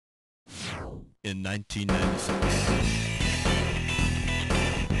in 1996.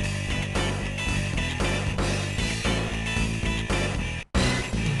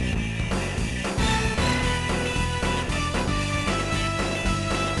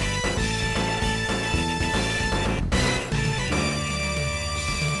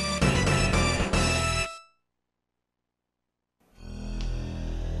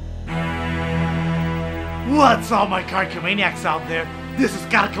 What's up, my Karcamaniacs out there? This is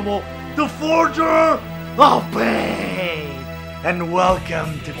Karcamo, the forger of pain, and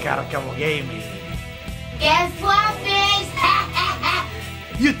welcome to Karcamo Gaming. Guess what, bitch?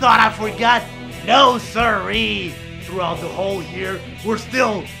 You thought I forgot? No, sirree. Throughout the whole year, we're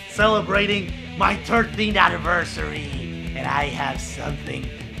still celebrating my 13th anniversary, and I have something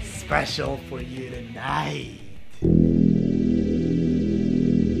special for you tonight.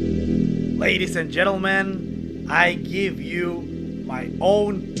 Ladies and gentlemen, I give you my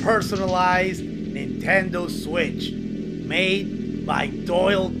own personalized Nintendo Switch made by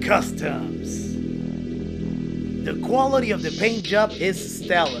Doyles Customs. The quality of the paint job is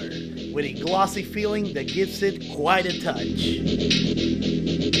stellar, with a glossy feeling that gives it quite a touch.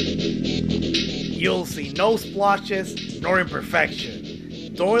 You'll see no splotches nor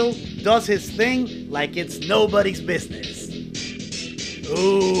imperfection. Doyle does his thing like it's nobody's business.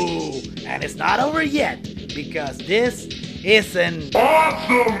 Ooh, and it's not over yet, because this is an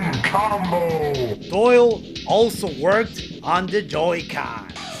awesome combo! Doyle also worked on the Joy-Con.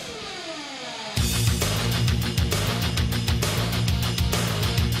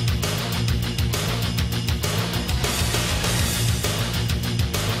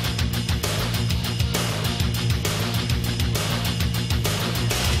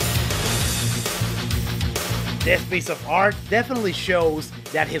 This piece of art definitely shows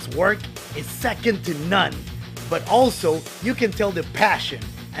that his work is second to none, but also you can tell the passion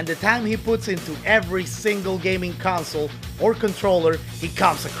and the time he puts into every single gaming console or controller he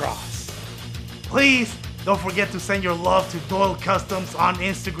comes across. Please don't forget to send your love to Doyles Customs on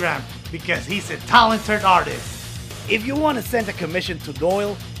Instagram, because he's a talented artist. If you want to send a commission to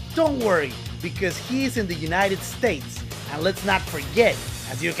Doyle, don't worry, because he's in the United States, and let's not forget,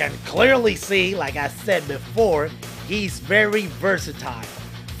 as you can clearly see, like I said before, he's very versatile,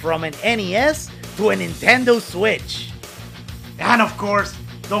 from an NES to a Nintendo Switch. And of course,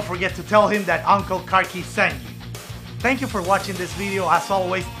 don't forget to tell him that Uncle Karki sent you. Thank you for watching this video. As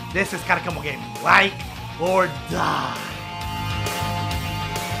always, this is Karcamo Gaming. Like or die.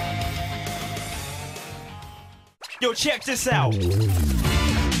 Yo, check this out.